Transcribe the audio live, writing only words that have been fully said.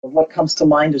What comes to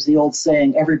mind is the old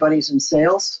saying, everybody's in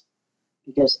sales,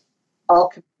 because all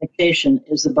communication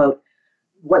is about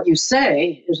what you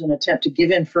say is an attempt to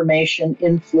give information,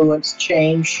 influence,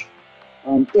 change,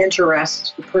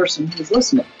 interest the person who's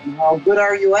listening. And how good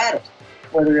are you at it?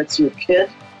 Whether it's your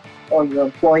kid or your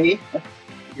employee,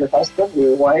 your husband, or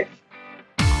your wife.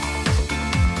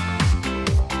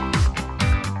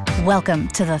 Welcome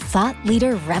to the Thought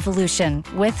Leader Revolution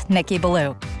with Nikki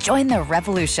Ballou. Join the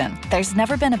revolution. There's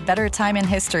never been a better time in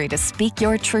history to speak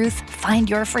your truth, find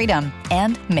your freedom,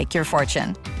 and make your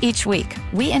fortune. Each week,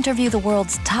 we interview the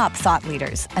world's top thought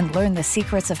leaders and learn the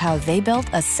secrets of how they built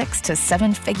a 6 to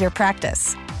 7 figure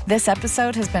practice. This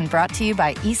episode has been brought to you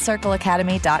by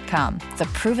eCircleAcademy.com, the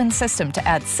proven system to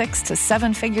add 6 to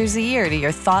 7 figures a year to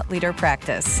your thought leader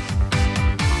practice.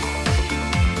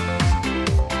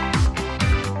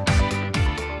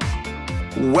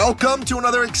 Welcome to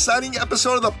another exciting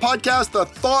episode of the podcast, The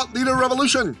Thought Leader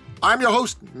Revolution. I'm your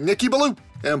host, Nikki Ballou,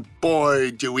 and boy,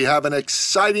 do we have an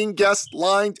exciting guest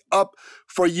lined up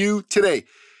for you today.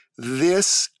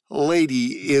 This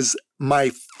lady is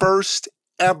my first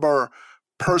ever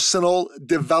personal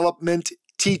development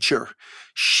teacher.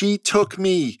 She took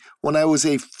me when I was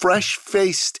a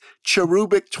fresh-faced,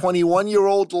 cherubic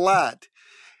 21-year-old lad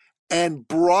and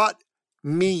brought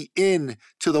me in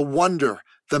to the wonder,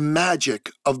 the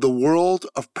magic of the world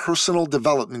of personal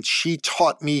development. She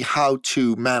taught me how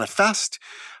to manifest,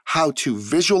 how to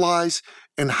visualize,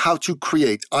 and how to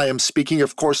create. I am speaking,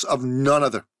 of course, of none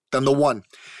other than the one,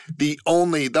 the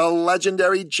only, the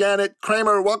legendary Janet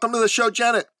Kramer. Welcome to the show,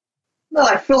 Janet. Well,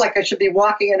 I feel like I should be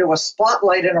walking into a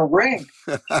spotlight in a ring.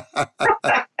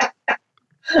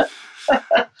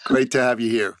 Great to have you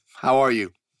here. How are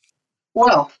you?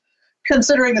 Well,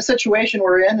 considering the situation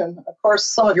we're in, and of course,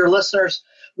 some of your listeners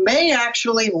may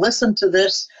actually listen to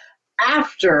this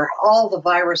after all the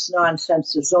virus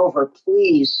nonsense is over.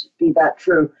 Please be that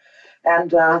true.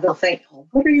 And they'll think,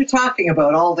 what are you talking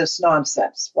about, all this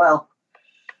nonsense? Well,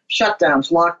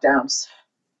 shutdowns, lockdowns,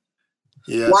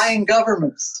 yes. Lying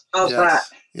governments. How's that?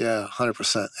 Yeah,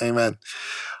 100%. Amen.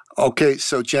 Okay,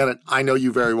 so Janet, I know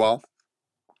you very well.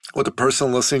 Well, the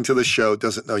person listening to the show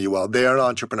doesn't know you well. They are an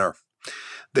entrepreneur.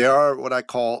 They are what I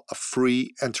call a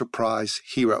free enterprise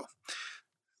hero.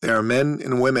 There are men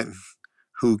and women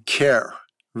who care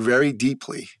very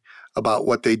deeply about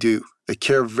what they do. They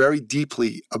care very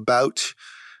deeply about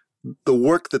the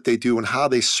work that they do and how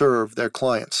they serve their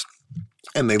clients.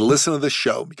 And they listen to this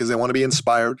show because they want to be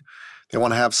inspired. They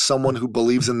want to have someone who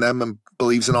believes in them and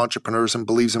believes in entrepreneurs and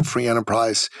believes in free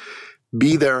enterprise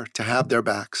be there to have their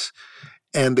backs.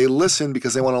 And they listen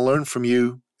because they want to learn from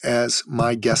you as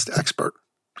my guest expert.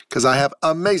 Because I have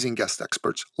amazing guest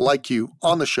experts like you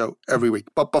on the show every week.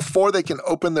 But before they can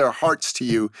open their hearts to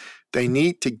you, they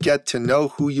need to get to know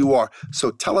who you are.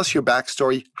 So tell us your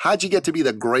backstory. How'd you get to be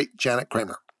the great Janet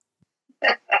Kramer?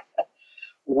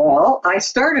 Well, I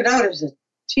started out as a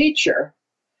teacher.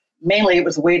 Mainly it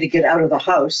was a way to get out of the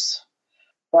house.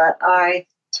 But I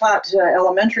taught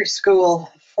elementary school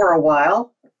for a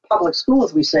while, public school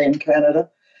as we say in Canada.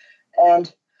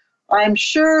 And I'm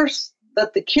sure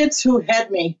that the kids who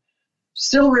had me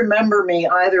still remember me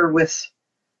either with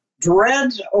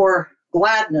dread or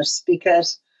gladness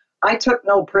because I took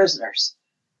no prisoners.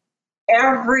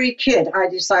 I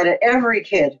decided every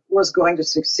kid was going to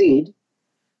succeed.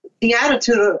 The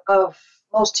attitude of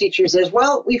most teachers is,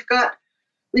 well, we've got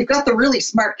the really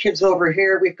smart kids over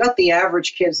here, we've got the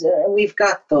average kids, and we've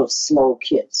got those slow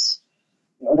kids.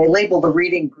 You know, they label the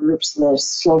reading groups, the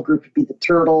slow group would be the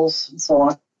turtles and so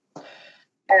on.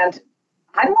 And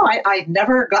I don't know, I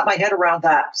never got my head around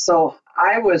that. So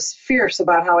I was fierce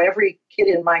about how every kid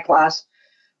in my class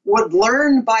would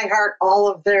learn by heart all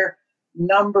of their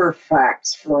number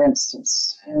facts, for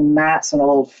instance. And that's an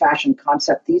old-fashioned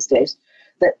concept these days,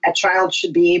 that a child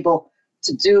should be able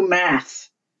to do math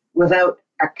without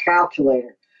a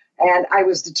calculator. And I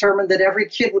was determined that every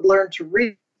kid would learn to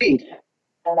read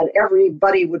and that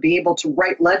everybody would be able to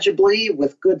write legibly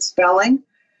with good spelling.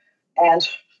 And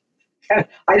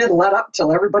I didn't let up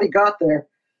till everybody got there.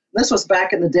 This was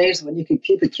back in the days when you could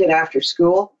keep a kid after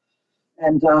school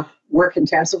and work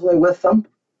intensively with them.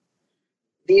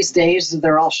 These days,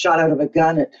 they're all shot out of a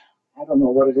gun at, I don't know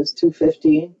what it is,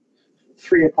 2:15,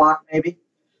 3 o'clock maybe,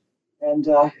 and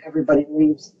everybody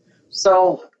leaves.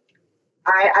 So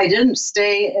I didn't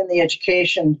stay in the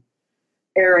education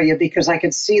area because I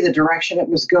could see the direction it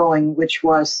was going, which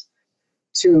was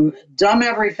to dumb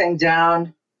everything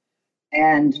down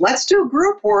and let's do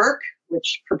group work,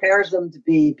 which prepares them to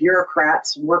be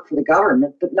bureaucrats and work for the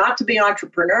government, but not to be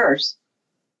entrepreneurs.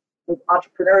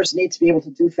 Entrepreneurs need to be able to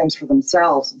do things for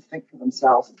themselves and think for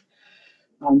themselves.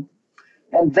 Um,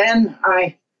 and then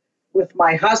with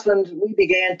my husband, we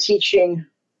began teaching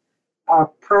a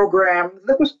program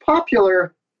that was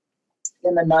popular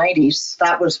in the 90s.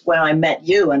 That was when I met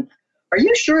you. And are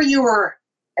you sure you were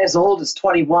as old as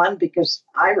 21? Because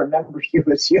I remember you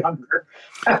as younger.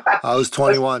 I was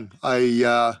 21.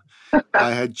 I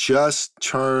had just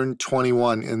turned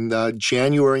 21 in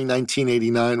January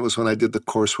 1989 was when I did the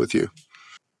course with you.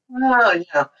 Oh,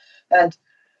 yeah. And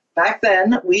back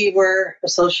then, we were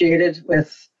associated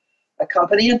with a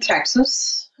company in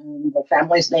Texas. And the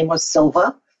family's name was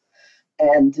Silva.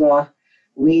 And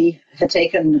we had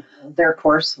taken their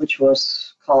course, which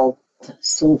was called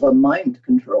Silva Mind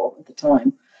Control at the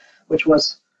time, which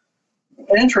was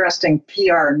an interesting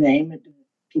PR name.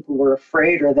 People were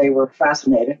afraid or they were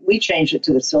fascinated. We changed it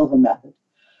to the Silva method.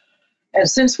 And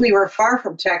since we were far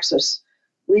from Texas,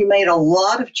 we made a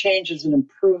lot of changes and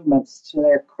improvements to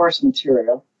their course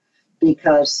material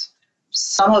because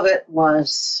some of it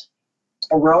was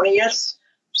erroneous,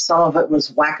 some of it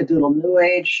was wackadoodle new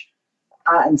age,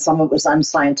 and some of it was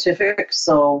unscientific.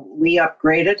 So we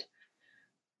upgraded.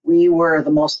 We were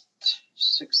the most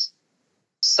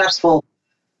successful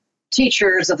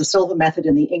teachers of the Silva method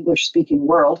in the English-speaking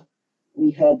world. We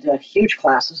had huge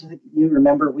classes. I think you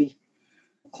remember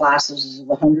classes of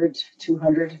 100,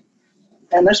 200.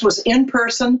 And this was in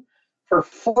person for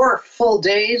 4 full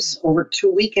days over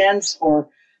 2 weekends, or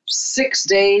 6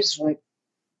 days, like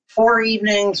 4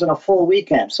 evenings and a full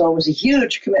weekend. So it was a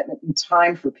huge commitment in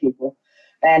time for people.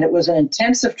 And it was an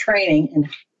intensive training in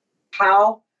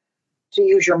how to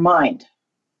use your mind.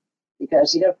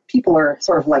 Because, people are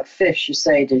sort of like fish. You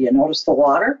say, did you notice the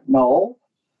water? No.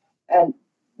 And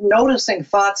noticing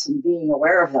thoughts and being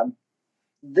aware of them.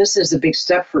 This is a big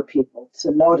step for people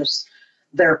to notice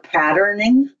their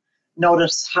patterning,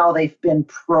 notice how they've been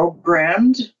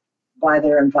programmed by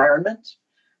their environment,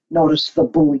 notice the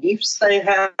beliefs they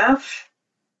have.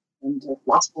 And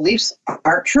lots of beliefs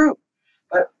aren't true.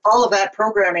 But all of that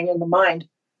programming in the mind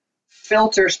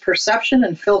filters perception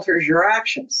and filters your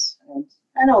actions. And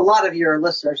I know a lot of your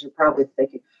listeners are probably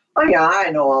thinking, oh, yeah, I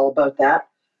know all about that.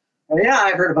 And yeah,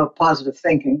 I've heard about positive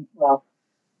thinking. Well,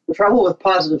 the trouble with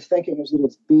positive thinking is that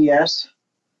it's BS.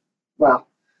 Well,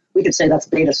 we could say that's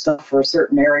beta stuff for a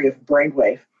certain area of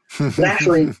brainwave. But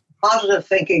actually, positive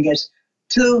thinking is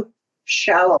too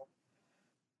shallow.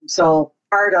 So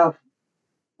part of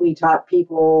we taught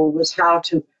people was how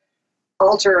to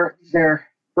alter their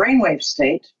brainwave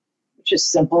state, which is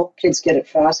simple. Kids get it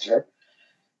faster.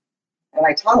 And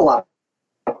I taught a lot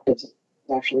of kids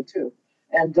actually too.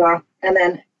 And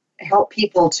then help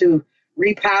people to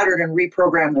repattern and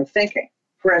reprogram their thinking.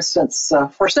 For instance,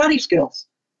 for study skills,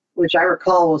 which I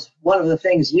recall was one of the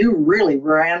things you really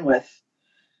ran with.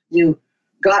 You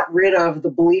got rid of the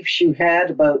beliefs you had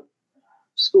about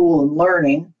school and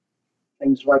learning,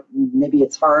 things like maybe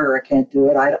it's hard or I can't do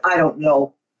it. I don't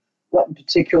know what in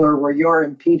particular were your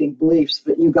impeding beliefs,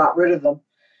 but you got rid of them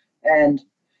and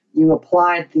you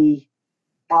applied the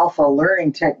alpha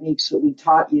learning techniques that we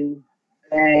taught you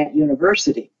at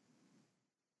university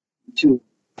to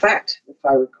effect, if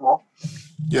I recall.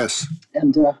 Yes.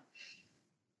 And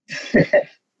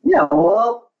yeah,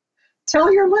 well,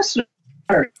 tell your listeners.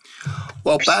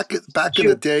 Well, back in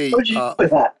the day, what did you do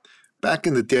with that? Back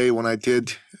in the day when I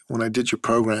did your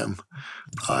program,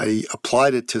 I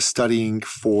applied it to studying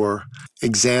for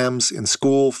exams in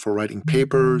school, for writing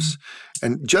papers,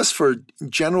 and just for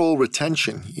general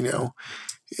retention,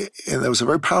 And there was a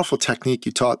very powerful technique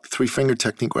you taught, the 3-finger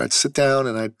technique, where I'd sit down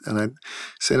and I'd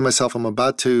say to myself, I'm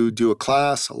about to do a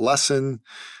class, a lesson,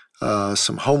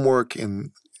 some homework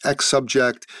in X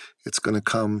subject. It's going to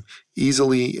come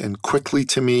easily and quickly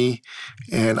to me,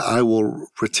 and I will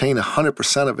retain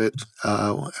 100% of it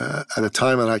at a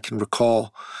time that I can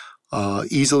recall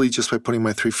easily just by putting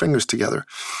my 3 fingers together.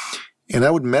 And I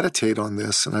would meditate on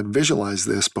this, and I'd visualize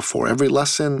this before every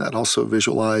lesson. I'd also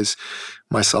visualize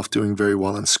myself doing very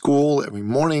well in school every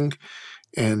morning,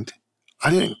 and I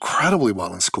did incredibly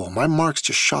well in school. My marks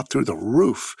just shot through the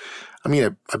roof. I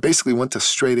mean, I basically went to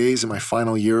straight A's in my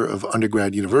final year of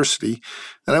undergrad university.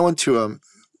 Then I went to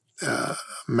a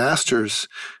master's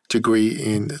degree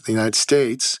in the United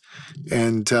States,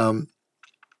 and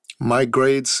my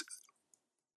grades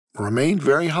remained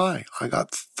very high. I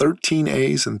got 13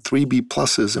 A's and 3 B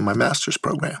pluses in my master's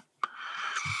program.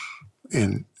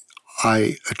 And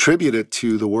I attribute it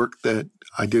to the work that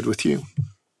I did with you.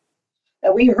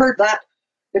 And we heard that.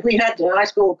 If we had high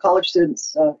school, college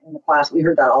students in the class, we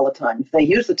heard that all the time. If they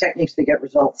use the techniques, they get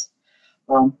results.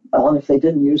 And if they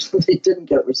didn't use them, they didn't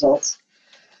get results.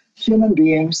 Human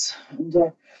beings. And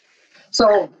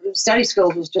so study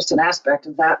skills was just an aspect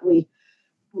of that.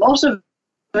 Most of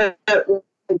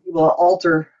it will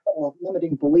alter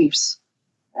limiting beliefs.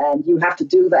 And you have to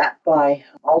do that by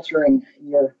altering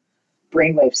your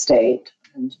brainwave state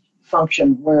and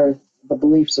function where the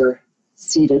beliefs are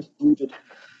seated, rooted.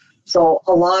 So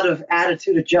a lot of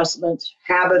attitude adjustment,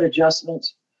 habit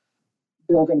adjustment,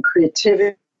 building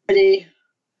creativity,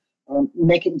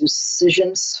 making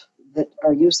decisions that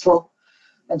are useful.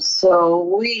 And so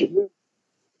we're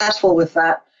successful with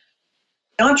that.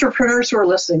 Entrepreneurs who are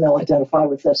listening, they'll identify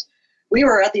with this. We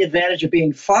were at the advantage of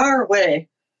being far away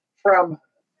from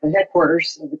the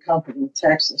headquarters of the company in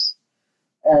Texas.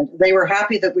 And they were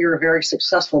happy that we were very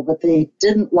successful, but they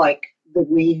didn't like that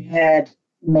we had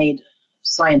made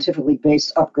scientifically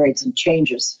based upgrades and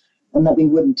changes and that we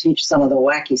wouldn't teach some of the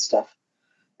wacky stuff.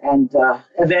 And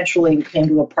eventually we came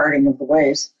to a parting of the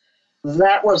ways.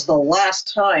 That was the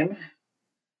last time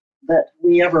that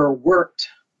we ever worked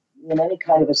in any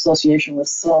kind of association with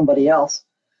somebody else.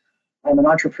 I'm an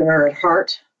entrepreneur at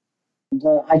heart, and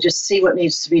I just see what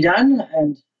needs to be done.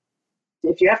 And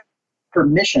if you have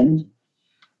permission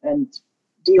and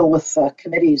deal with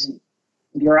committees and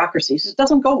bureaucracies, it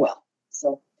doesn't go well.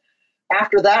 So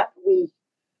after that, we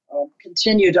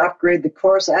continued to upgrade the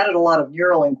course, added a lot of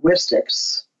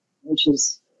neurolinguistics, which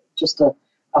is just a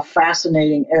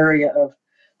fascinating area of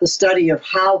the study of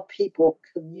how people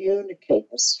communicate,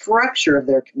 the structure of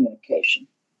their communication,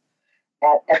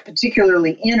 and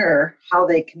particularly inner, how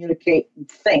they communicate and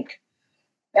think,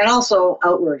 and also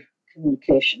outward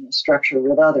communication, the structure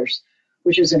with others,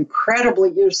 which is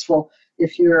incredibly useful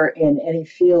if you're in any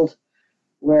field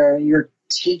where you're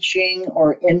teaching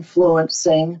or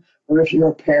influencing, or if you're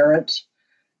a parent.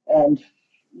 And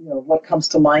you know what comes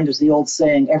to mind is the old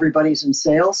saying, everybody's in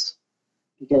sales,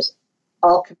 because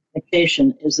all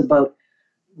communication is about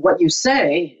what you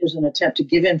say is an attempt to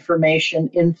give information,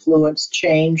 influence,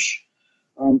 change,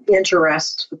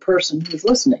 interest the person who's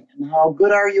listening. And how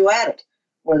good are you at it?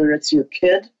 Whether it's your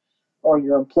kid or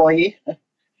your employee,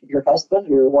 your husband,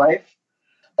 your wife,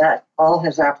 that all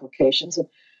has applications. And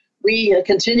we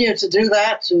continue to do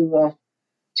that, to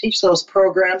teach those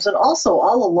programs. And also,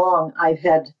 all along, I've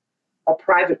had a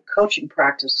private coaching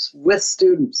practice with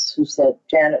students who said,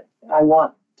 Janet, I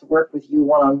want to work with you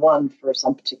one-on-one for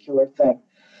some particular thing.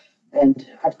 And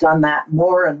I've done that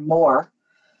more and more.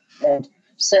 And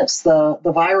since the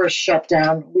virus shut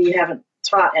down, we haven't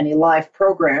taught any live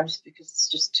programs because it's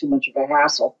just too much of a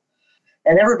hassle.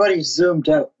 And everybody's zoomed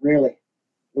out, really.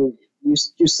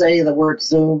 You say the word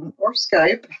Zoom or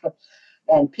Skype,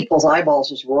 and people's eyeballs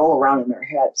just roll around in their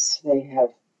heads. They have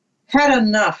had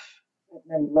enough at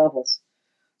many levels.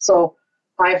 So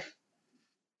I've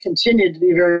continued to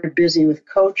be very busy with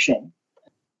coaching.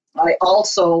 I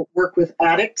also work with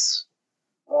addicts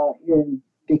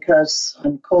because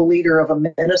I'm co-leader of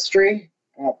a ministry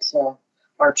at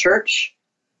our church.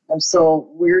 And so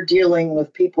we're dealing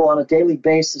with people on a daily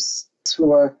basis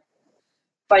who are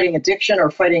fighting addiction or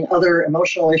fighting other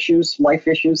emotional issues, life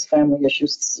issues, family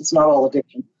issues. It's not all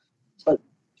addiction, but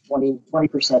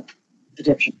 20%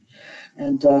 addiction.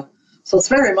 And so it's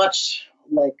very much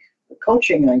like the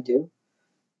coaching I do.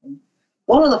 And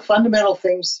one of the fundamental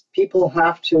things people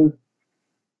have to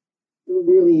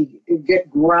really get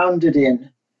grounded in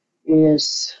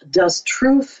is, does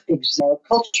truth exist? Our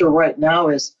culture right now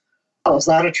is, oh, is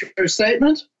that a true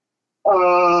statement?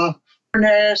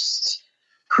 Earnest,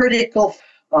 critical.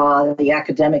 The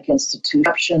academic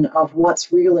institution of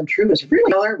what's real and true is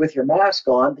really with your mask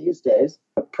on these days.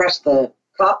 Press the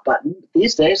cop button.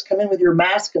 These days, come in with your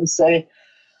mask and say,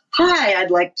 hi,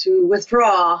 I'd like to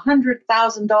withdraw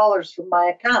 $100,000 from my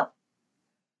account.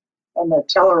 And the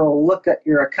teller will look at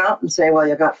your account and say, well,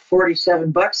 you got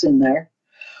 $47 in there.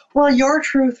 Well, your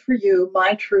truth for you,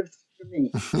 my truth for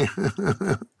me.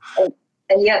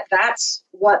 and yet that's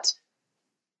what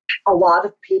a lot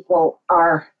of people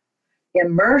are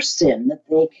immersed in, that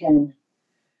they can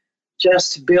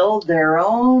just build their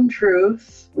own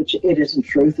truth, which it isn't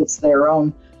truth, it's their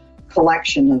own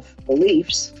collection of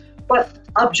beliefs. But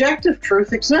objective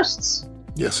truth exists.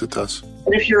 Yes, it does.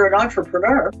 And if you're an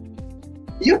entrepreneur,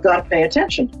 you've got to pay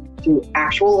attention to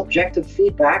actual objective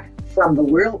feedback from the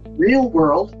real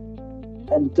world,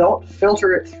 and don't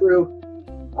filter it through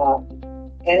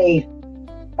any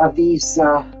of these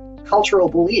cultural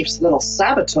beliefs that'll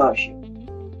sabotage you.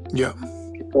 Yeah.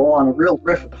 I could go on a real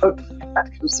riff about that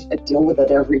because I deal with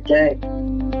it every day.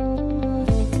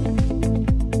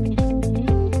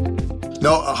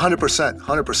 No,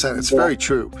 100%. It's very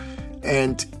true.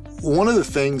 And one of the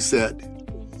things that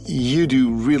you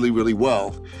do really, really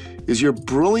well is you're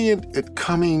brilliant at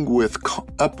coming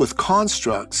up with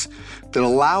constructs that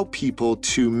allow people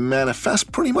to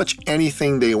manifest pretty much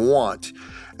anything they want,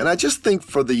 And I just think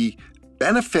for the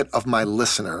benefit of my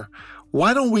listener,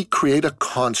 why don't we create a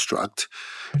construct,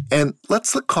 and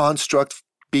let's the construct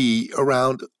be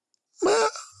around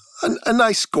a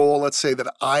nice goal. Let's say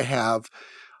that I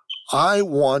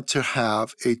want to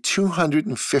have a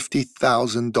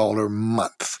 $250,000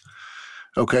 month.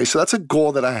 Okay, so that's a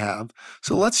goal that I have.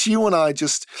 So let's you and I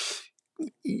just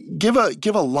give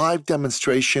a live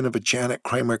demonstration of a Janet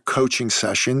Kramer coaching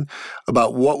session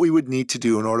about what we would need to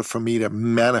do in order for me to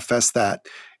manifest that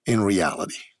in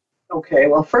reality. Okay,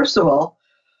 well, first of all,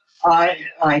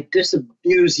 I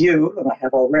disabuse you, and I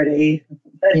have already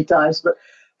many times, but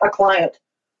a client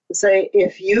to say,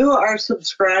 if you are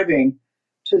subscribing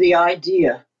to the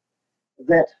idea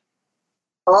that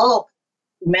all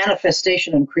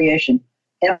manifestation and creation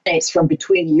emanates from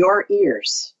between your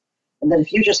ears, and that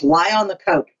if you just lie on the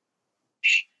couch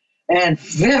and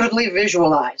vividly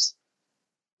visualize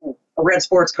a red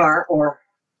sports car or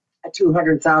a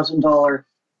 $200,000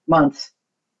 month,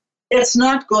 it's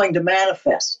not going to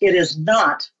manifest. It is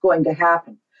not going to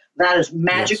happen. That is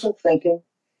magical thinking.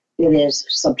 It is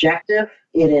subjective.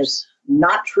 It is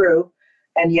not true.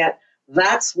 And yet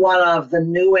that's one of the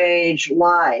new age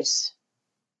lies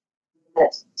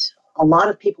that a lot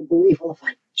of people believe. Well, if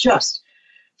I just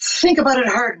think about it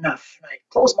hard enough, and I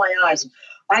close my eyes, and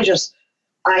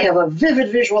I have a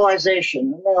vivid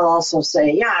visualization. And they'll also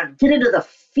say, yeah, get into the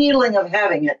feeling of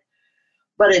having it.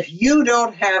 But if you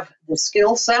don't have the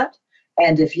skill set,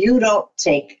 and if you don't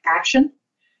take action,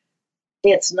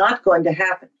 it's not going to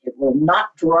happen. It will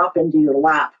not drop into your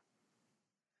lap.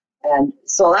 And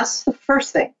so that's the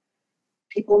first thing.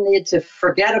 People need to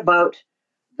forget about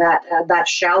that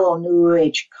shallow new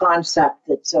age concept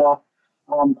that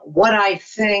what I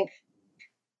think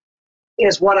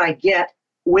is what I get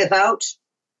without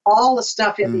all the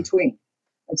stuff in between.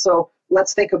 And so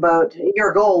let's think about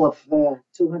your goal of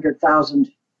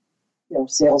 200,000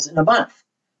 sales in a month.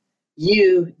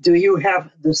 Do you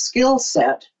have the skill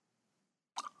set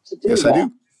to do yes, that? I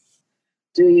do.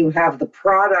 Do you have the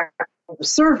product or the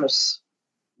service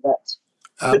that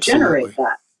could generate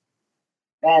that?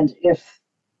 And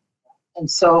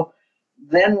so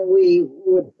then we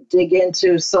would dig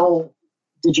into, so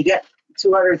did you get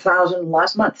 200,000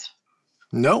 last month?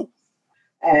 No.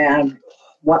 And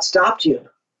what stopped you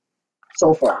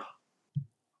so far?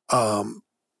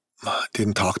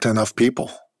 Didn't talk to enough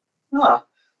people.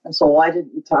 And so why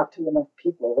didn't you talk to enough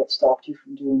people? What stopped you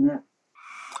from doing that?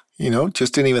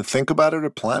 Just didn't even think about it or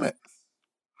plan it.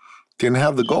 Didn't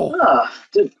have the goal.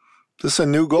 This is a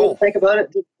new goal. Think about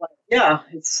it. Yeah,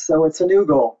 it's a new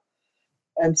goal.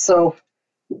 And so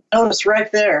notice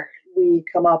right there, we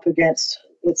come up against,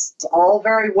 it's all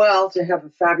very well to have a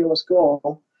fabulous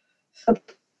goal.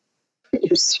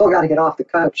 You still got to get off the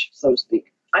couch, so to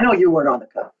speak. I know you weren't on the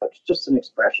couch, just an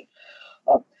expression.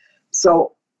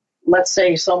 So let's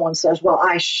say someone says, well,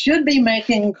 I should be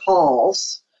making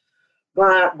calls,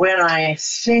 but when I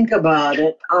think about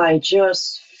it, I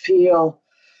just feel,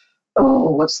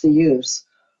 what's the use?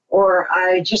 Or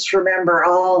I just remember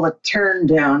all the turn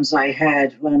downs I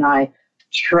had when I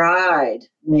tried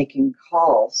making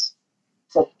calls.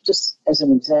 So just as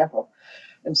an example.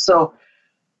 And so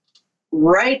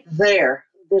right there,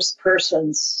 this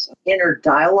person's inner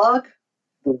dialogue,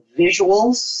 the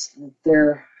visuals that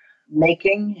they're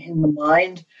making in the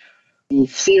mind, the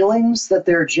feelings that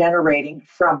they're generating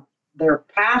from their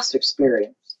past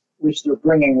experience, which they're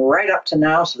bringing right up to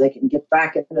now so they can get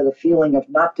back into the feeling of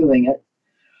not doing it.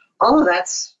 All of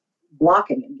that's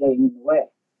blocking and getting in the way.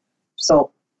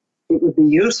 So it would be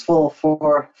useful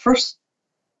for first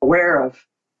aware of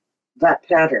that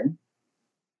pattern.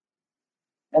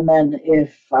 And then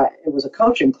if it was a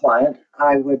coaching client,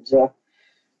 I would,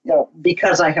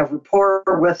 because I have rapport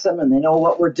with them and they know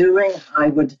what we're doing, I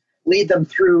would lead them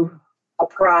through a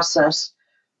process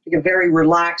to get very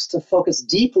relaxed, to focus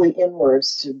deeply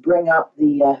inwards, to bring up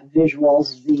the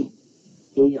visuals, the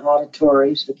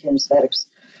auditories, the kinesthetics,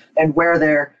 and where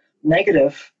they're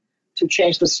negative, to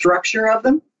change the structure of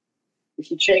them. If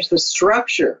you change the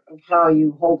structure of how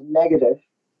you hold negative,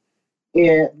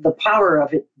 the power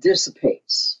of it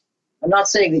dissipates. I'm not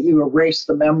saying that you erase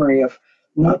the memory of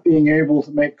not being able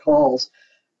to make calls,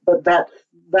 but that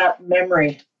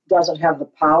memory doesn't have the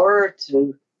power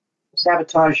to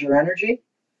sabotage your energy.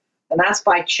 And that's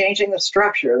by changing the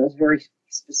structure. There's very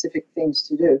specific things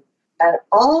to do. And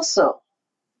also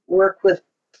work with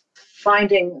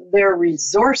finding their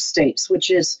resource states,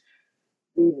 which is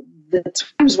the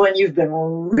times when you've been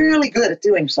really good at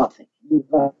doing something. You've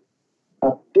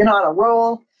been on a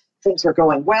roll, things are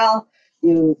going well,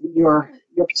 your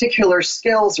particular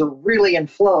skills are really in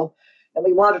flow, and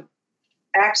we want to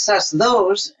access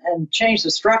those and change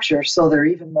the structure so they're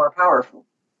even more powerful.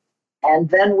 And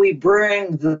then we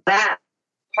bring that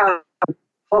power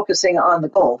focusing on the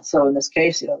goal. So in this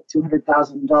case,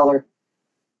 $200,000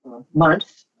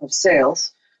 month of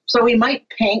sales. So we might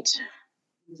paint,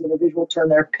 using a visual term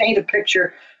there, paint a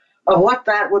picture of what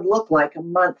that would look like a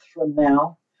month from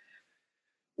now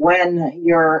when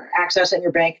you're accessing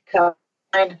your bank account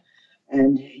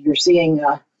and you're seeing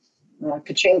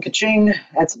ka-ching, ka-ching,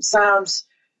 add some sounds,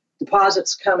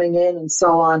 deposits coming in and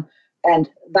so on, and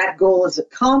that goal is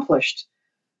accomplished.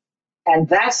 And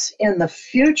that's in the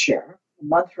future, a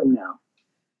month from now.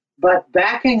 But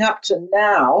backing up to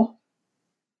now,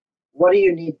 what do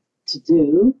you need to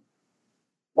do?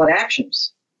 What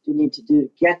actions do you need to do to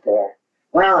get there?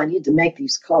 Well, I need to make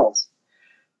these calls.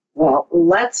 Well,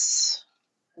 let's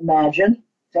imagine,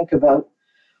 think about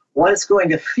what it's going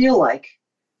to feel like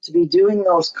to be doing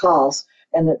those calls.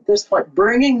 And at this point,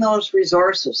 bringing those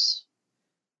resources,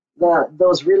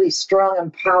 those really strong,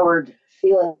 empowered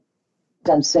feeling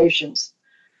sensations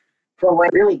from when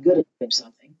you're really good at doing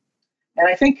something. And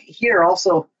I think here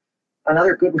also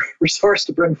another good resource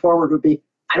to bring forward would be,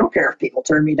 I don't care if people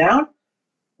turn me down,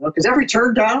 because every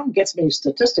turn down gets me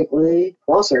statistically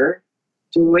closer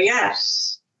to a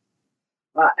yes.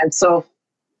 And so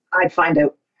I'd find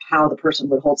out how the person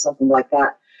would hold something like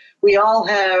that. We all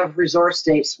have resource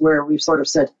states where we've sort of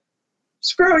said,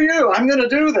 screw you, I'm going to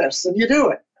do this, and you do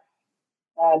it.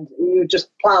 And you just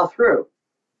plow through.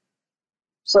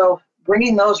 So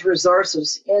bringing those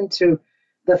resources into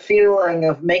the feeling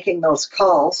of making those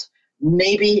calls,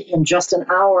 maybe in just an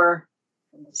hour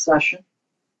from the session,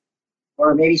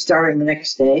 or maybe starting the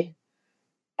next day,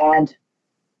 and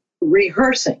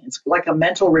rehearsing. It's like a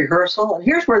mental rehearsal. And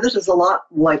here's where this is a lot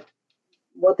like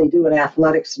what they do in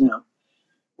athletics now,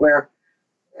 where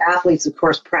athletes, of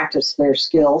course, practice their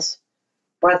skills,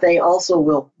 but they also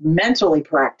will mentally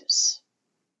practice,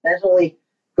 mentally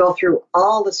go through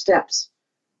all the steps.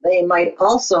 They might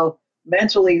also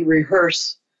mentally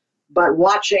rehearse, but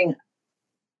watching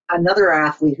another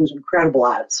athlete who's incredible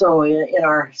at it. So in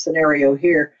our scenario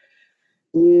here,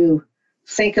 you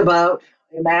think about,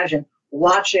 imagine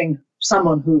watching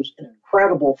someone who's an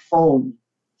incredible phone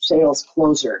sales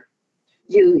closer.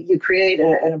 You create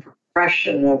an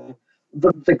impression of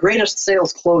the greatest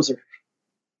sales closer.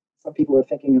 Some people are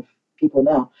thinking of people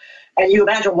now. And you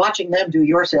imagine watching them do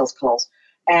your sales calls.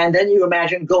 And then you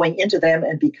imagine going into them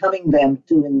and becoming them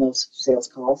doing those sales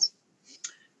calls.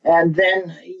 And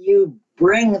then you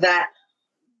bring that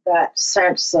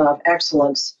sense of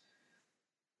excellence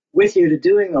with you to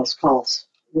doing those calls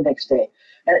the next day.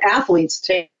 And athletes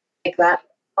take that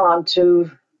onto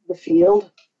the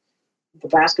field, the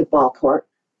basketball court,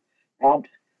 and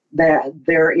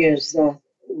there is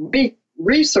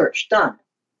research done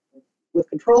with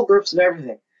control groups and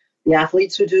everything. The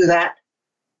athletes who do that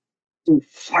do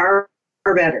far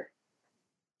better.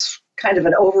 It's kind of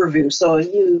an overview. So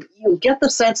you get the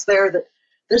sense there that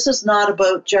this is not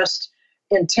about just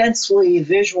intensely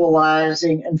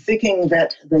visualizing and thinking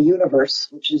that the universe,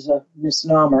 which is a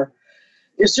misnomer,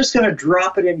 is just going to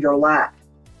drop it in your lap.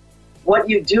 What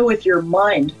you do with your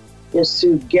mind is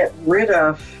to get rid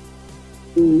of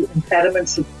the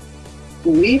impediments of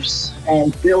beliefs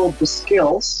and build the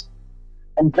skills.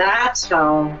 And that's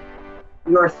how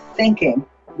your thinking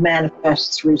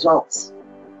manifests results.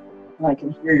 And I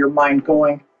can hear your mind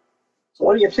going, so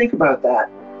what do you think about that?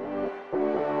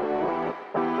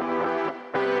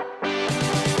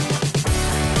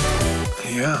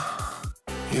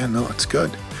 Yeah, no, it's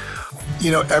good.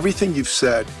 Everything you've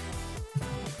said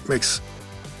makes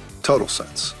total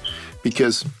sense,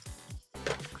 because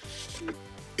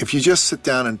if you just sit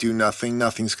down and do nothing,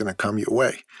 nothing's going to come your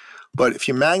way. But if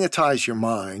you magnetize your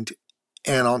mind,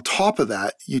 and on top of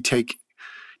that, you take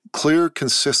clear,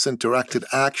 consistent, directed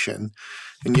action,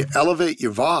 and you elevate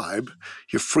your vibe,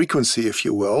 your frequency, if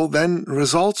you will, then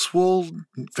results will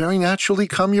very naturally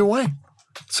come your way.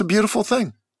 It's a beautiful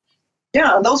thing.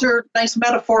 Yeah, and those are nice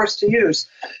metaphors to use.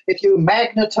 If you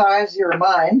magnetize your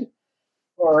mind,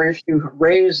 or if you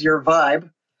raise your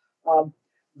vibe,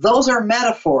 those are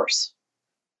metaphors.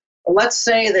 Let's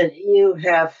say that you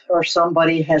have, or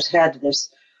somebody has had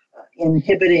this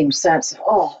inhibiting sense,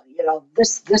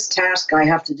 this task I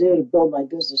have to do to build my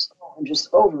business, I'm just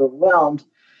overwhelmed.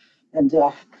 And,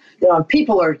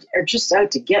 people are just out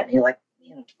to get me, like,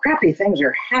 crappy things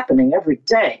are happening every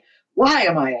day. Why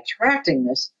am I attracting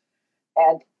this?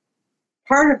 And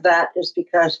part of that is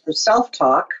because the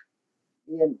self-talk,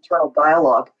 the internal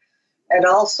dialogue, and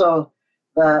also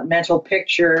the mental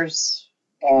pictures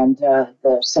and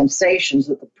the sensations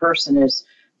that the person is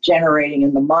generating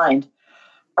in the mind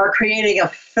are creating a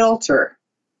filter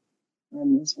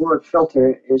And this word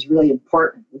filter is really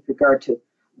important with regard to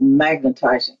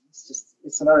magnetizing.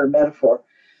 It's another metaphor.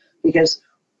 Because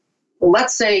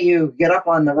let's say you get up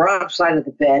on the wrong side of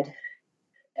the bed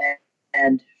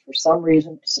and for some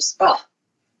reason it's just,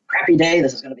 crappy day.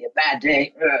 This is going to be a bad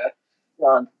day.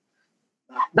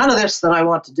 None of this that I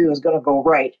want to do is going to go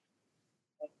right.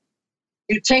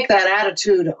 You take that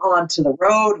attitude onto the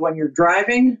road when you're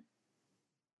driving,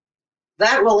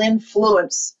 that will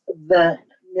influence the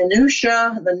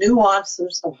minutia, the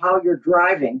nuances of how you're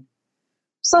driving.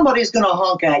 Somebody's going to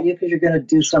honk at you because you're going to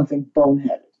do something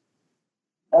boneheaded.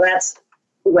 And that's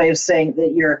a way of saying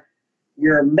that your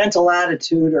mental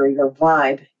attitude or your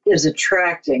vibe is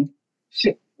attracting,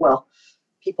 well,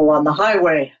 people on the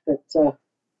highway that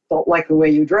don't like the way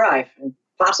you drive, and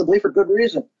possibly for good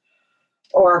reason.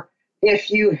 Or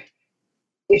if you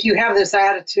have this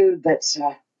attitude that's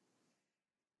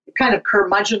kind of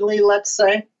curmudgeonly, let's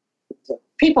say,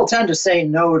 people tend to say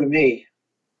no to me.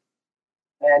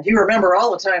 And you remember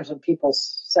all the times when people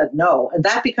said no, and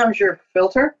that becomes your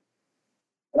filter.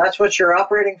 That's what you're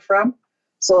operating from.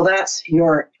 So that's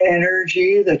your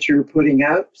energy that you're putting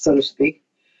out, so to speak.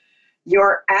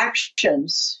 Your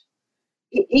actions,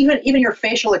 even your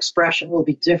facial expression will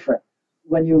be different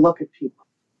when you look at people.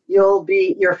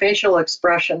 Your facial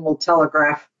expression will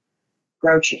telegraph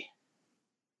grouchy.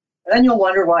 And then you'll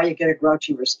wonder why you get a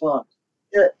grouchy response.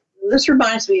 This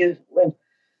reminds me of when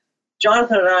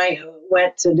Jonathan and I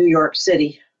went to New York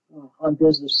City on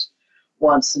business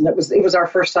once, and it was our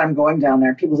first time going down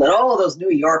there. People said, "Oh, those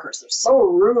New Yorkers, they're so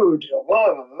rude.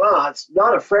 It's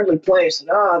not a friendly place.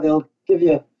 They'll give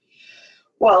you."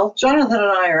 Well, Jonathan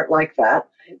and I aren't like that.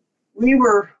 We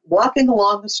were walking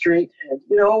along the street, and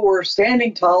we're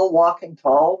standing tall, walking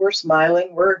tall. We're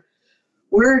smiling.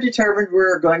 We're determined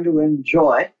we're going to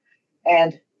enjoy,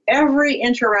 and every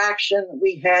interaction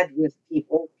we had with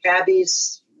people,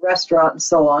 cabbies, restaurant, and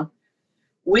so on,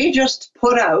 we just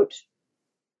put out,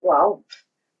 well,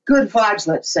 good vibes,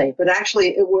 let's say. But actually,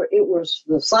 it was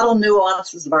the subtle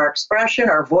nuances of our expression,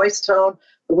 our voice tone,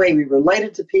 the way we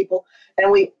related to people,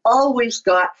 and we always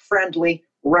got friendly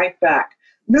right back.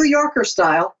 New Yorker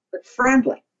style, but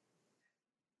friendly.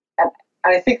 And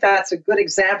I think that's a good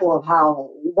example of how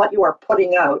what you are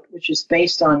putting out, which is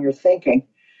based on your thinking,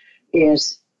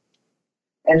 is,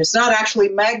 and it's not actually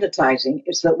magnetizing,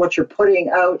 it's that what you're putting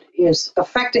out is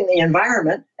affecting the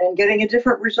environment and getting a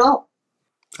different result.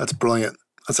 That's brilliant.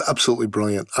 That's absolutely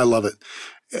brilliant. I love it.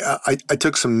 I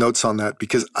took some notes on that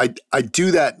because I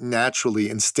do that naturally,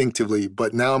 instinctively,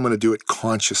 but now I'm going to do it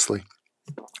consciously.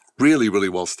 Really, really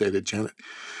well stated, Janet.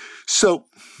 So,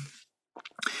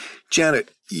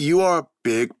 Janet, you are a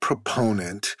big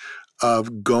proponent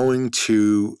of going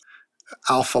to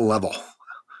alpha level.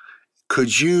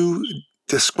 Could you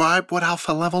describe what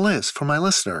alpha level is for my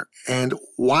listener and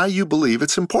why you believe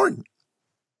it's important?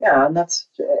 Yeah, and that's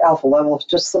alpha level. It's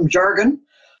just some jargon.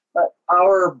 But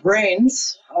our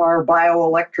brains are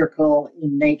bioelectrical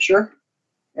in nature.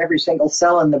 Every single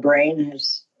cell in the brain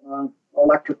has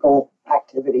electrical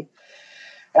activity.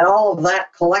 And all of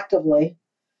that collectively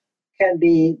can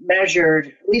be measured,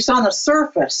 at least on the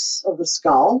surface of the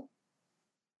skull,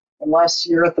 unless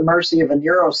you're at the mercy of a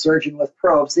neurosurgeon with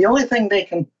probes. The only thing they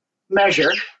can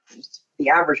measure, the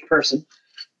average person,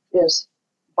 is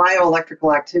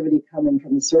bioelectrical activity coming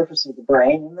from the surface of the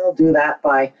brain. And they'll do that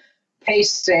by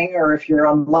pasting, or if you're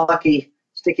unlucky,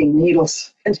 sticking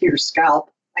needles into your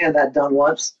scalp. I had that done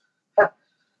once.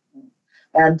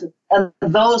 and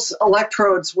those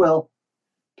electrodes will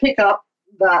pick up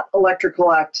that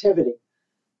electrical activity.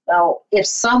 Now, if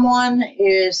someone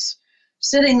is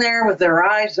sitting there with their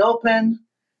eyes open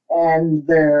and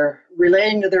they're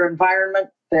relating to their environment,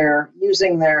 they're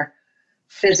using their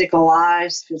physical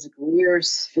eyes, physical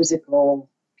ears, physical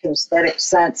kinesthetic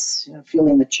sense,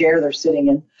 feeling the chair they're sitting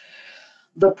in,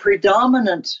 the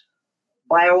predominant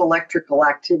bioelectrical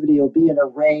activity will be in a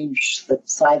range that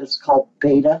scientists call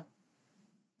beta,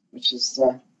 which is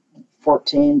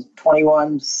 14 to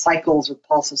 21 cycles or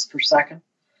pulses per second.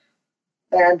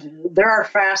 And there are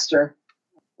faster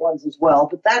ones as well,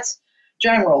 but that's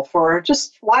general for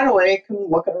just wide awake and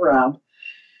looking around.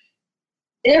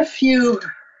 If you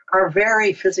are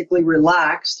very physically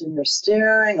relaxed and you're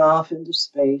staring off into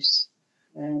space,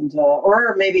 and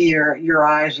or maybe your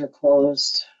eyes are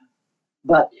closed,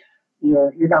 but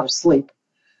you're not asleep,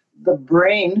 the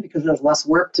brain, because there's less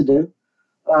work to do,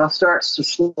 starts to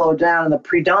slow down, and the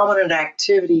predominant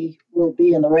activity will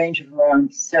be in the range of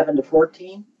around 7 to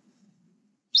 14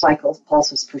 cycles,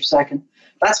 pulses per second.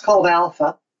 That's called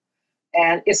alpha,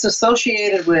 and it's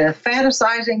associated with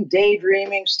fantasizing,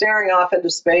 daydreaming, staring off into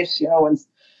space. When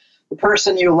the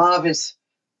person you love is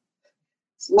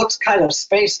looks kind of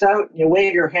spaced out, and you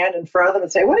wave your hand in front of them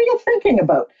and say, what are you thinking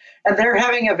about? And they're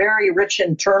having a very rich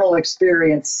internal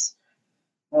experience.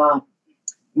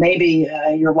 Maybe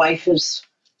your wife is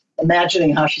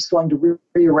imagining how she's going to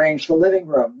rearrange the living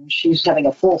room. She's having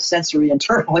a full sensory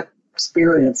internal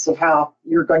experience of how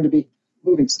you're going to be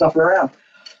moving stuff around.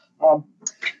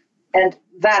 And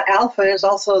that alpha is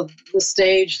also the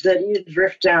stage that you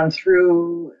drift down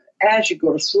through as you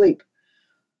go to sleep.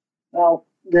 Now,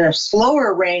 the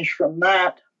slower range from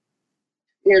that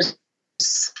is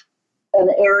an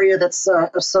area that's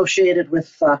associated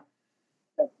with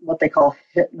what they call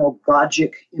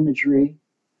hypnagogic imagery.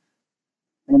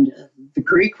 And the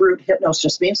Greek root hypnos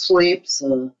just means sleep,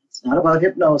 so it's not about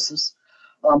hypnosis.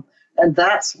 And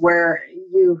that's where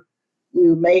you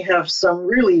may have some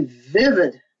really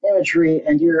vivid imagery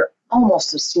and you're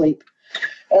almost asleep.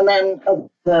 And then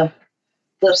the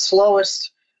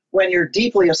slowest, when you're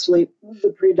deeply asleep, the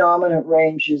predominant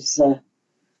range is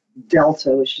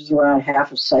delta, which is around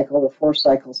half a cycle to 4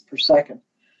 cycles per second.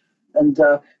 And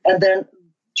then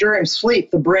during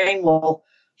sleep, the brain will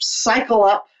cycle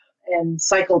up and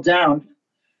cycle down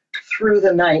through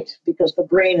the night because the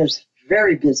brain is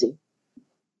very busy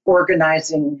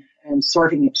organizing and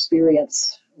sorting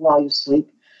experience while you sleep.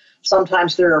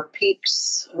 Sometimes there are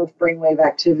peaks of brainwave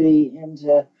activity and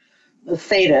the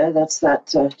theta, that's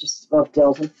just above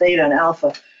delta, theta and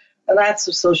alpha, and that's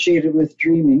associated with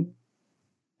dreaming.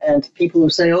 And people who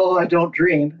say, oh, I don't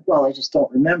dream, well, I just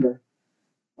don't remember.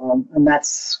 And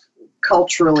that's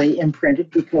culturally imprinted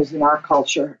because in our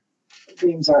culture,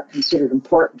 dreams aren't considered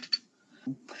important.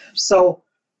 So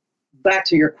back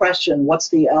to your question, what's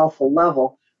the alpha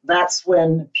level? That's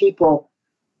when people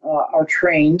are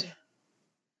trained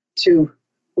to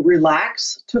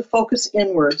relax, to focus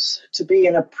inwards, to be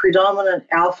in a predominant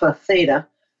alpha theta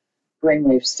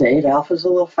brainwave state. Alpha is a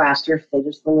little faster, theta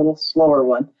is the little slower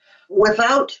one,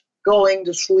 without going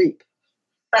to sleep.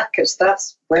 Because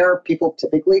that's where people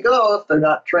typically go if they're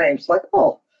not trained. It's like,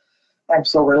 oh, I'm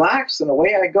so relaxed and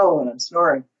away I go and I'm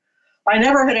snoring. I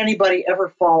never had anybody ever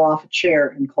fall off a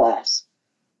chair in class,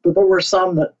 but there were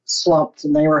some that slumped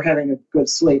and they were having a good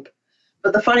sleep.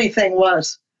 But the funny thing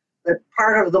was that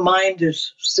part of the mind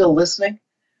is still listening.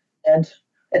 And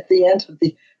at the end of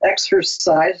the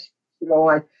exercise,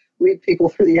 I lead people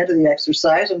through the end of the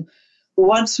exercise, and the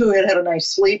ones who had a nice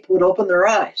sleep would open their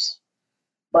eyes.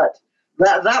 But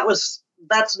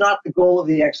that's not the goal of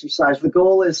the exercise. The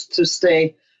goal is to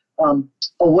stay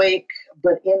awake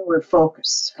but inward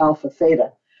focused, alpha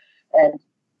theta. And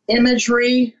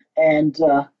imagery and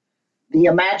the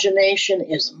imagination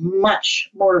is much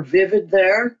more vivid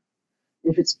there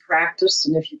if it's practiced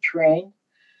and if you train.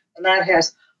 And that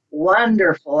has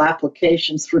wonderful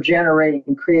applications for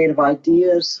generating creative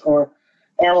ideas or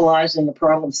analyzing a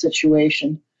problem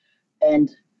situation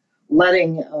and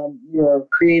letting your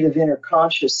creative inner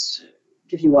conscious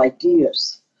give you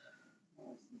ideas.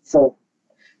 So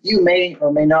you may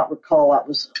or may not recall that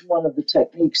was one of the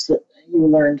techniques that you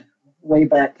learned way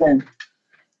back then.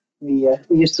 We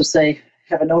used to say,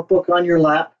 have a notebook on your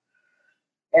lap,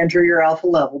 enter your alpha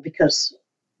level, because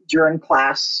during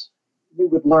class we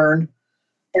would learn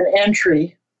an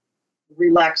entry,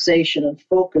 relaxation, and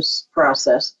focus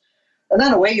process, and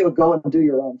then away you would go and do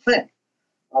your own thing.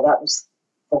 That was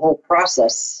the whole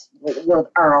process.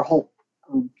 Our whole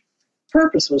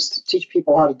purpose was to teach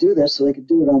people how to do this so they could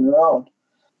do it on their own.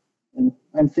 And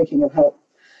I'm thinking of how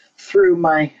through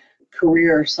my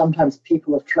career, sometimes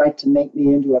people have tried to make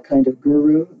me into a kind of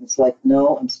guru. It's like,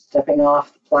 no, I'm stepping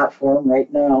off the platform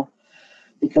right now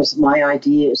because my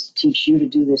idea is to teach you to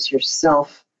do this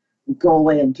yourself and go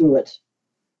away and do it.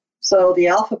 So the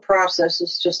alpha process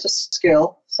is just a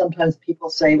skill. Sometimes people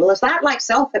say, well, is that like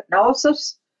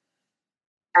self-hypnosis?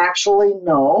 Actually,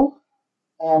 no.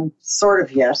 And sort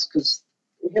of yes, because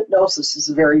hypnosis is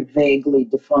a very vaguely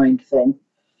defined thing.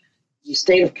 The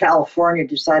state of California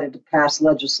decided to pass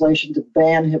legislation to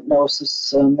ban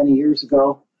hypnosis many years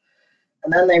ago.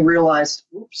 And then they realized,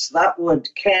 oops, that would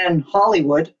can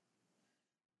Hollywood,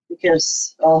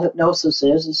 because all hypnosis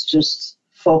is just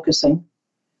focusing,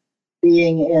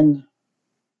 being in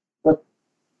what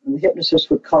the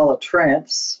hypnotist would call a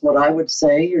trance. What I would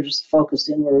say, you're just focused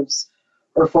inwards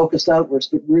or focused outwards,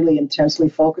 but really intensely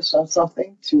focused on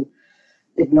something, to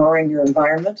ignoring your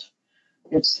environment.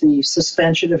 It's the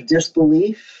suspension of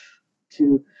disbelief,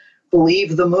 to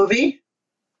believe the movie.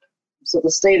 So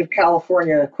the state of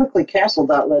California quickly canceled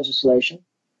that legislation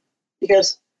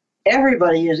because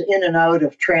everybody is in and out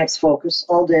of trance focus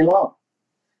all day long.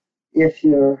 If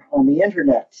you're on the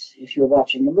internet, if you're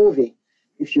watching a movie,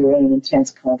 if you're in an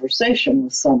intense conversation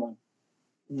with someone,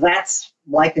 that's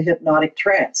like a hypnotic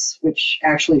trance, which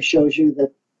actually shows you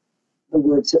that the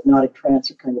words hypnotic trance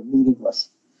are kind of meaningless.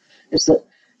 It's that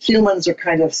humans are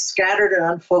kind of scattered and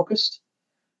unfocused,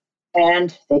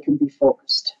 and they can be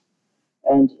focused.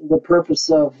 And the purpose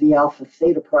of the alpha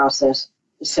theta process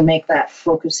is to make that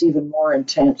focus even more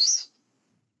intense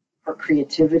for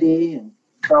creativity and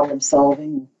problem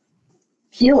solving,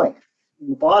 healing in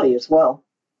the body as well.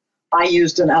 I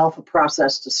used an alpha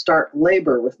process to start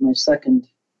labor with my second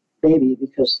baby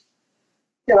because,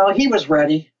 he was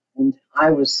ready and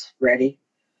I was ready.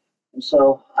 And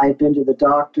so I'd been to the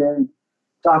doctor, and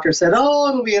the doctor said, oh,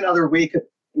 it'll be another week at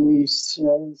least.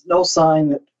 There's no sign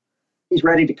that he's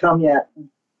ready to come yet.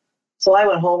 So I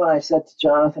went home and I said to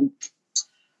Jonathan,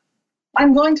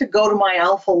 I'm going to go to my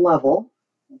alpha level,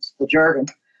 that's the jargon,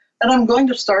 and I'm going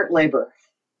to start labor.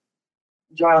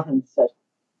 Jonathan said,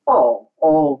 oh,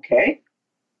 okay.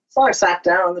 So I sat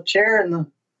down in the chair in the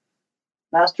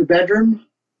master bedroom,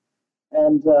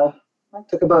 and I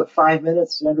took about 5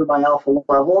 minutes to enter my alpha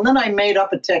level, and then I made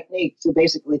up a technique to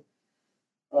basically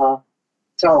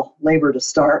tell labor to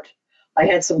start. I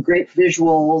had some great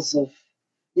visuals of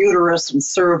uterus and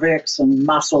cervix and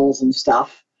muscles and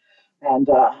stuff, and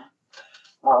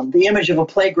the image of a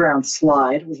playground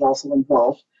slide was also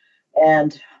involved,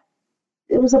 and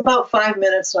it was about 5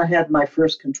 minutes and I had my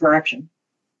first contraction.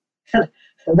 And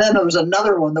then there was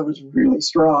another one that was really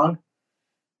strong.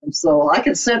 And so I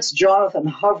could sense Jonathan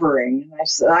hovering.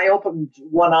 I opened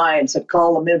one eye and said,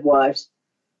 call the midwives.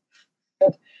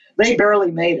 And they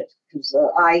barely made it because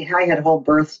I had home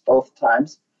births both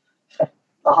times. The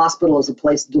hospital is a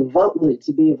place devoutly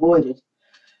to be avoided,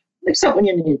 except when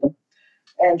you need them.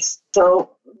 And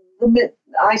so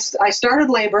I started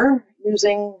labor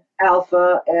using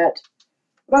alpha at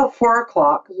about 4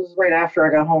 o'clock, because it was right after I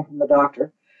got home from the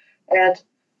doctor. And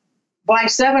by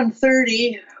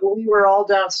 7:30, we were all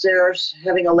downstairs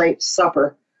having a late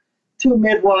supper. 2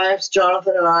 midwives,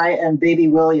 Jonathan and I, and baby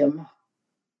William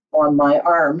on my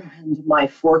arm and my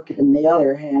fork in the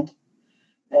other hand.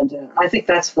 And I think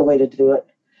that's the way to do it.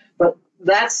 But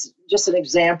that's just an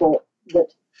example that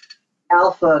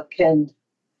alpha can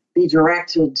be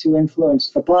directed to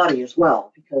influence the body as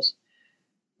well. Because,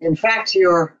 in fact,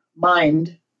 your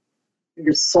mind,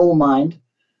 your soul mind,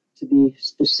 to be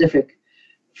specific,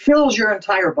 fills your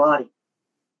entire body.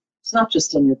 It's not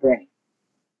just in your brain.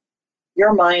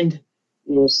 Your mind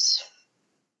is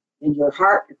in your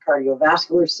heart, your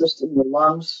cardiovascular system, your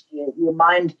lungs. Your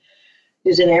mind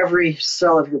is in every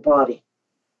cell of your body.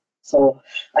 So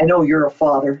I know you're a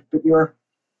father, but your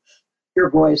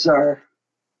boys are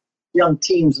young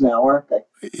teens now, aren't they?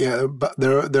 Yeah, but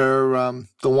they're the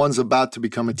one's about to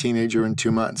become a teenager in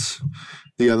 2 months.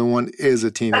 The other one is a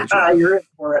teenager. You're in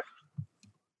for it.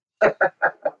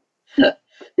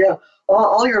 Yeah,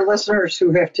 all your listeners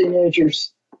who have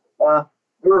teenagers, or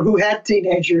who had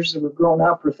teenagers who were grown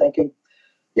up, are thinking,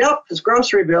 yep, his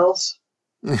grocery bills,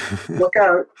 look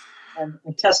out, and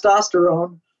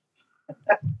testosterone.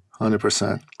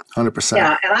 100%. 100%.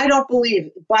 Yeah, and I don't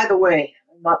believe, by the way,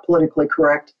 I'm not politically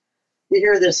correct, you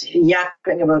hear this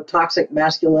yapping about toxic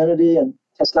masculinity and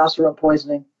testosterone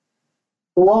poisoning.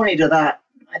 Baloney to that.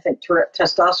 I think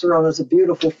testosterone is a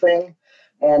beautiful thing,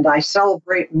 and I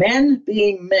celebrate men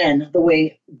being men the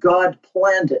way God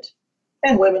planned it,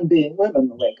 and women being women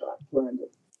the way God planned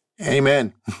it.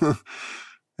 Amen.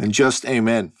 And just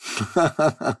amen.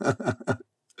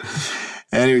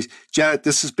 Anyways, Janet,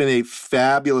 this has been a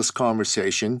fabulous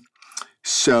conversation.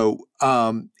 So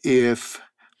if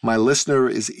my listener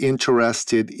is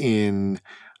interested in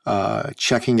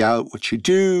checking out what you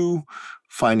do,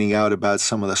 finding out about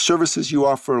some of the services you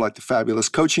offer, like the fabulous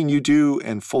coaching you do,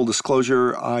 and full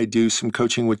disclosure, I do some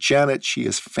coaching with Janet. She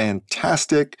is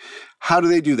fantastic. How do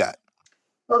they do that?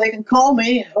 Well, they can call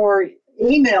me, or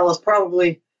email is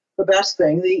probably the best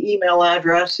thing. The email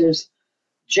address is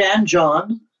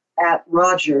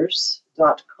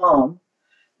janjon@rogers.com,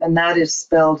 and that is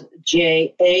spelled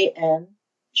JANJON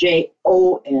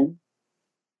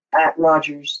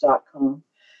 @rogers.com.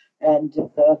 And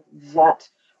that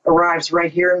arrives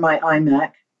right here in my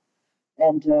iMac.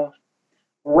 And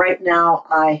right now,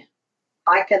 I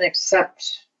can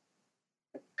accept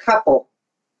a couple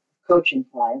coaching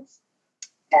clients.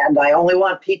 And I only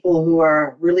want people who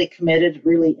are really committed,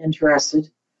 really interested,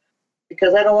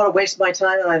 because I don't want to waste my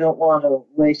time and I don't want to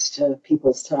waste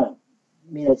people's time.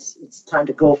 I mean, it's time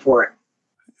to go for it.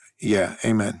 Yeah,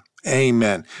 amen.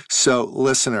 Amen. So,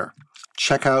 listener,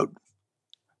 check out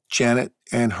Janet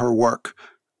and her work.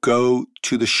 Go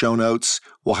to the show notes.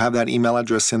 We'll have that email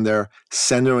address in there.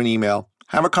 Send her an email.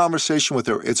 Have a conversation with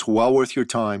her. It's well worth your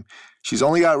time. She's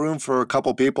only got room for a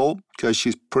couple people because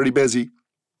she's pretty busy.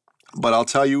 But I'll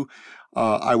tell you,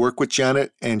 I work with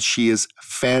Janet, and she is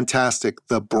fantastic.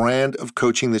 The brand of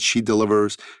coaching that she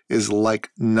delivers is like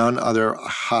none other. I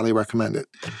highly recommend it.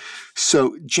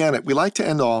 So, Janet, we like to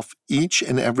end off each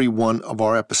and every one of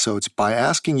our episodes by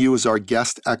asking you, as our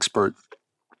guest expert,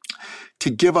 to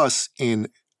give us in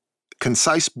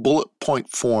concise bullet point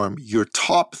form your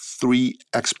top 3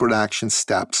 expert action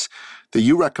steps that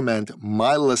you recommend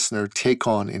my listener take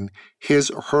on in his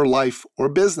or her life or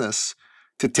business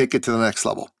to take it to the next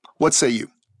level. What say you?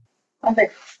 I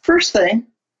think first thing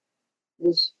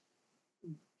is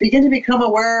begin to become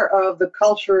aware of the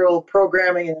cultural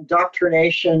programming and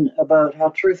indoctrination about how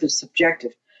truth is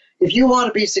subjective. If you want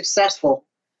to be successful,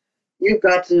 you've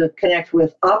got to connect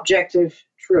with objective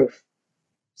truth.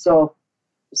 So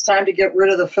it's time to get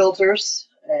rid of the filters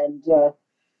and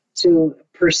to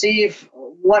perceive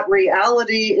what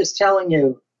reality is telling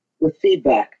you with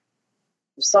feedback.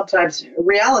 Sometimes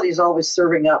reality is always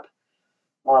serving up.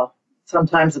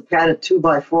 Sometimes a padded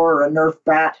 2x4 or a Nerf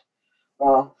bat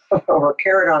or a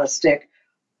carrot on a stick.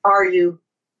 Are you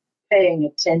paying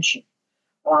attention?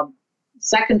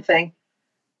 Second thing,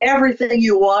 everything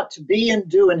you want to be and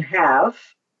do and have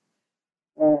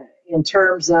in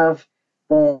terms of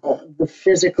the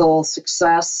physical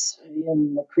success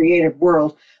in the creative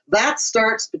world, that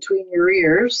starts between your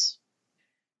ears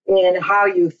in how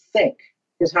you think.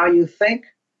 Because how you think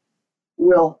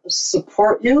will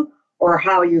support you, or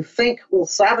how you think will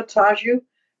sabotage you.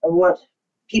 And what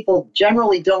people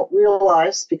generally don't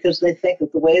realize, because they think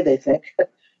that the way they think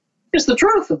is the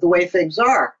truth of the way things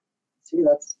are. See,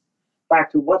 that's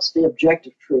back to what's the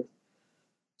objective truth.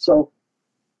 So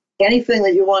anything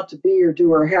that you want to be or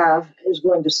do or have is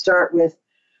going to start with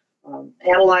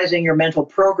analyzing your mental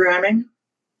programming,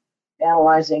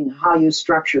 analyzing how you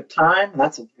structure time.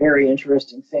 That's a very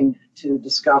interesting thing to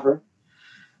discover.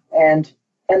 And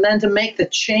then to make the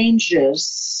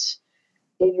changes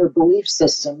in your belief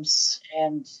systems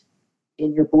and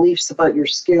in your beliefs about your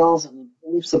skills and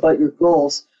beliefs about your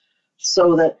goals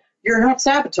so that you're not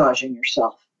sabotaging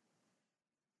yourself.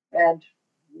 And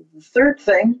the third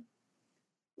thing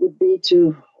would be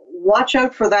to watch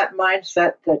out for that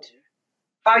mindset that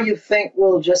how you think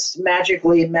will just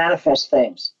magically manifest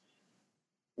things.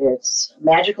 It's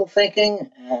magical thinking,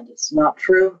 and it's not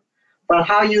true. But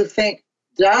how you think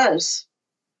does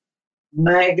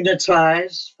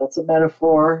magnetize, that's a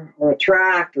metaphor, or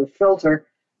attract or filter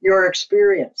your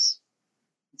experience.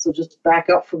 So just back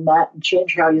up from that and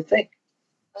change how you think.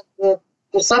 The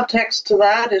subtext to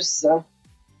that is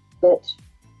that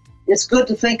it's good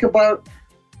to think about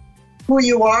who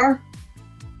you are,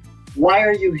 why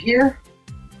are you here,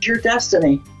 your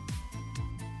destiny,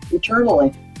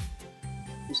 eternally.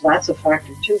 Because that's a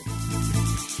factor too.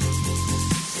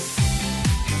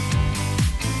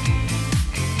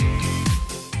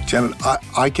 Janet,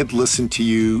 I could listen to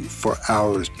you for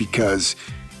hours because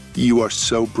you are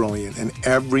so brilliant and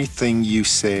everything you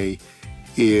say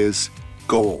is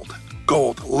gold.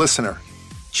 Gold. Listener,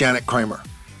 Janet Kramer,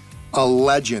 a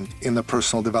legend in the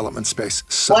personal development space.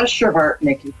 Bless your heart,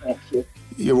 Nikki. Thank you.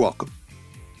 You're welcome.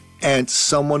 And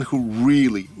someone who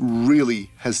really,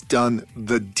 really has done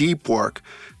the deep work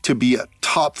to be a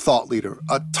top thought leader,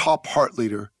 a top heart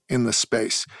leader in the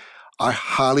space. I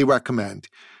highly recommend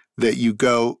that you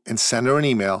go and send her an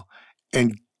email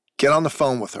and get on the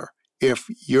phone with her. If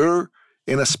you're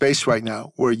in a space right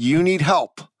now where you need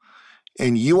help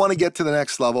and you want to get to the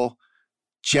next level,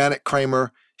 Janet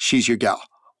Kramer, she's your gal.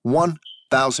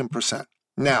 1,000%.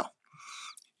 Now,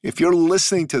 if you're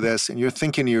listening to this and you're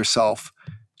thinking to yourself,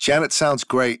 Janet sounds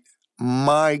great.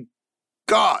 My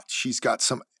God, she's got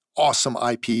some awesome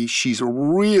IP. She's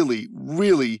really,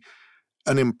 really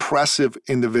an impressive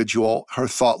individual. Her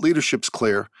thought leadership's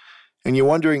clear. And you're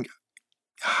wondering,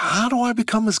 how do I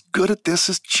become as good at this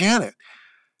as Janet?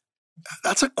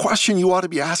 That's a question you ought to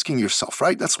be asking yourself,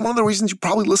 right? That's one of the reasons you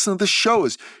probably listen to this show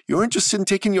is you're interested in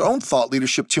taking your own thought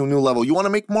leadership to a new level. You want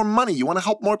to make more money. You want to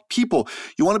help more people.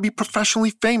 You want to be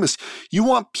professionally famous. You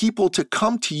want people to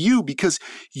come to you because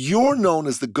you're known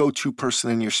as the go-to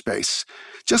person in your space,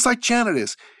 just like Janet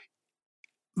is.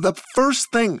 The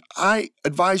first thing I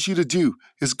advise you to do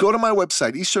is go to my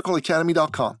website,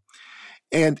 eCircleAcademy.com,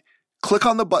 and click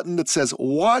on the button that says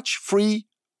Watch Free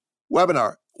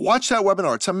Webinar. Watch that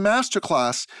webinar. It's a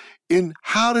masterclass in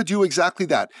how to do exactly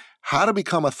that, how to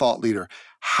become a thought leader,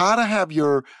 how to have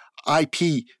your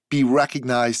IP be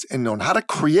recognized and known, how to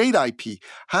create IP,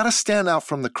 how to stand out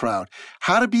from the crowd,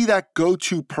 how to be that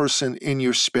go-to person in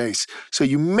your space so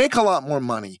you make a lot more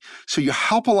money, so you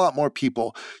help a lot more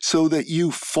people, so that you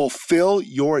fulfill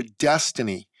your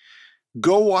destiny.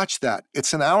 Go watch that.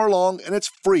 It's an hour long and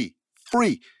it's free.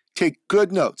 Free. Take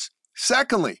good notes.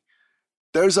 Secondly,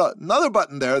 there's another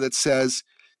button there that says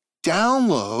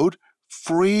download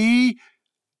free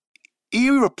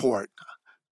e-report.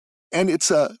 And it's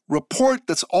a report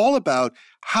that's all about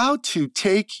how to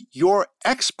take your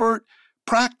expert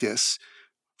practice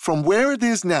from where it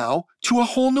is now to a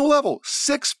whole new level.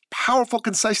 6 powerful,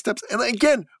 concise steps. And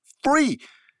again, free.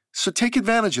 So take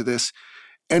advantage of this.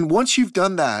 And once you've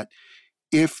done that,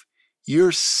 if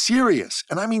you're serious,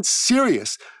 and I mean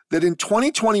serious, that in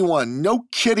 2021, no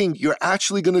kidding, you're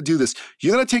actually going to do this.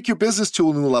 You're going to take your business to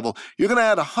a new level. You're going to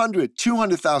add 100,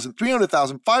 200,000,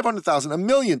 300,000, 500,000, 1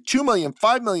 million, 2 million,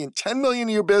 5 million, 10 million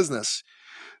in your business.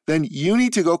 Then you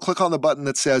need to go click on the button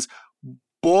that says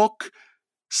book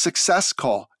success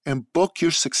call and book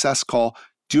your success call.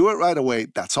 Do it right away.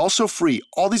 That's also free.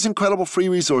 All these incredible free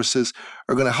resources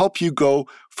are going to help you go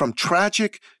from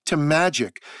tragic to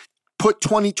magic. Put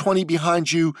 2020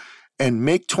 behind you and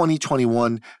make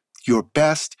 2021 your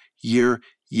best year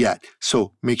yet.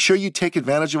 So make sure you take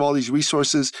advantage of all these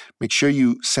resources. Make sure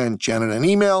you send Janet an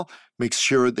email. Make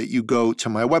sure that you go to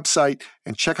my website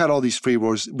and check out all these free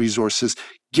resources.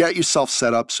 Get yourself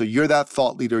set up so you're that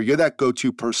thought leader, you're that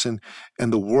go-to person,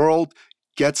 and the world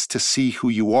gets to see who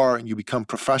you are and you become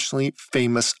professionally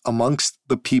famous amongst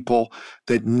the people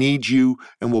that need you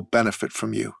and will benefit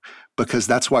from you, because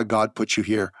that's why God put you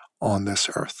here on this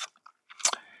earth.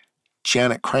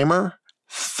 Janet Kramer,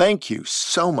 thank you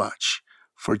so much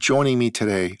for joining me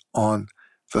today on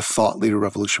the Thought Leader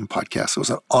Revolution podcast. It was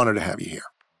an honor to have you here.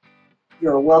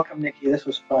 You're welcome, Nikki. This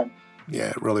was fun. Yeah,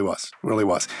 it really was. Really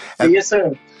was. See you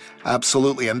soon.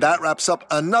 Absolutely. And that wraps up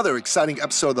another exciting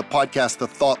episode of the podcast, The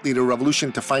Thought Leader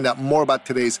Revolution. To find out more about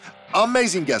today's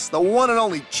amazing guest, the one and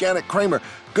only Janet Kramer,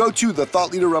 go to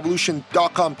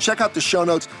thethoughtleaderrevolution.com. Check out the show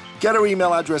notes, get her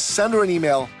email address, send her an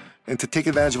email, and to take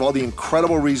advantage of all the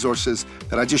incredible resources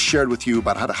that I just shared with you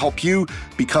about how to help you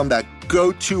become that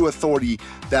go-to authority,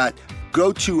 that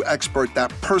go-to expert, that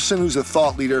person who's a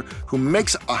thought leader, who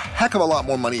makes a heck of a lot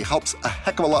more money, helps a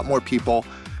heck of a lot more people.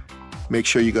 Make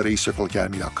sure you go to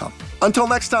eCircleacademy.com. Until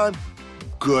next time,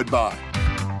 goodbye.